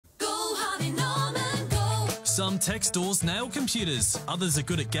Harvey Norman Gold. Some tech stores nail computers, others are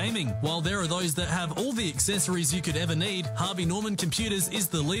good at gaming. While there are those that have all the accessories you could ever need, Harvey Norman Computers is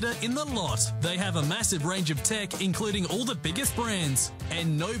the leader in the lot. They have a massive range of tech, including all the biggest brands,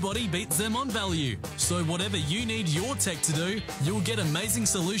 and nobody beats them on value. So whatever you need your tech to do, you'll get amazing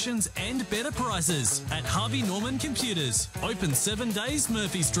solutions and better prices at Harvey Norman Computers. Open 7 days,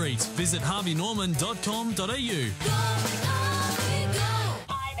 Murphy Street. Visit harveynorman.com.au.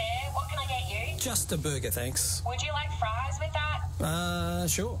 Just a burger, thanks. Would you like fries with that?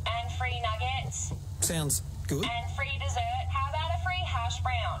 Sure. And free nuggets? Sounds good. And free dessert? How about a free hash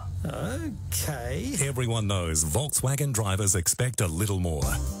brown? Okay. Everyone knows Volkswagen drivers expect a little more.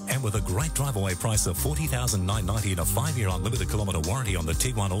 And with a great drive-away price of $40,990 and a 5-year unlimited kilometre warranty on the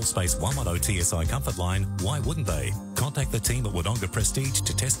Tiguan All-Space 110 TSI Comfort Line, why wouldn't they? Contact the team at Wodonga Prestige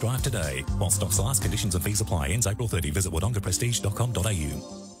to test drive today. While stocks last, conditions and fees apply. Ends April 30. Visit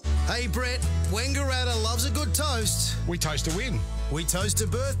wodongaprestige.com.au. Hey Brett, Wangaratta loves a good toast. We toast a win. We toast a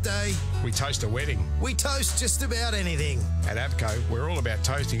birthday. We toast a wedding. We toast just about anything. At Apco, we're all about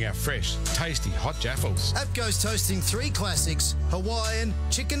toasting our fresh, tasty hot jaffles. Apco's toasting 3 classics, Hawaiian,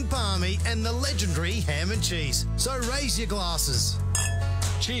 chicken palmy and the legendary ham and cheese. So raise your glasses.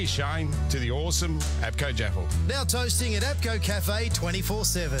 Cheers, Shane, to the awesome Apco Jaffle. Now toasting at Apco Cafe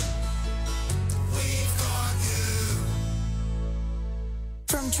 24/7.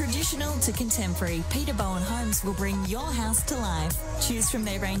 From traditional to contemporary, Peter Bowen Homes will bring your house to life. Choose from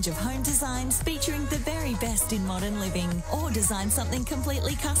their range of home designs featuring the very best in modern living, or design something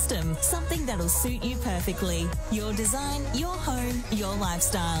completely custom, something that'll suit you perfectly. Your design, your home, your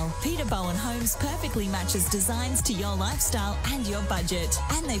lifestyle. Peter Bowen Homes perfectly matches designs to your lifestyle and your budget.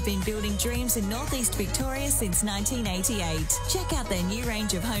 And they've been building dreams in Northeast Victoria since 1988. Check out their new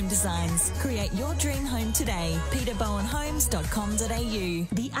range of home designs. Create your dream home today. peterbowenhomes.com.au.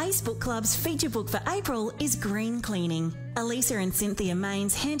 The Ace Book Club's feature book for April is Green Cleaning. Elisa and Cynthia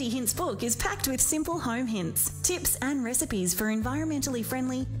Main's Handy Hints book is packed with simple home hints, tips and recipes for environmentally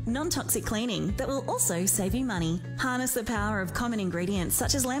friendly, non-toxic cleaning that will also save you money. Harness the power of common ingredients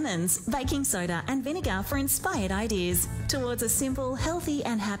such as lemons, baking soda and vinegar for inspired ideas towards a simple, healthy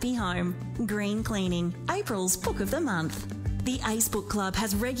and happy home. Green Cleaning, April's Book of the Month. The Ace Book Club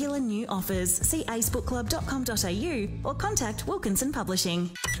has regular new offers. See acebookclub.com.au or contact Wilkinson Publishing.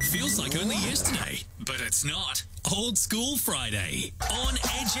 Feels like only yesterday, but it's not. Old School Friday on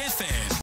Edge FM.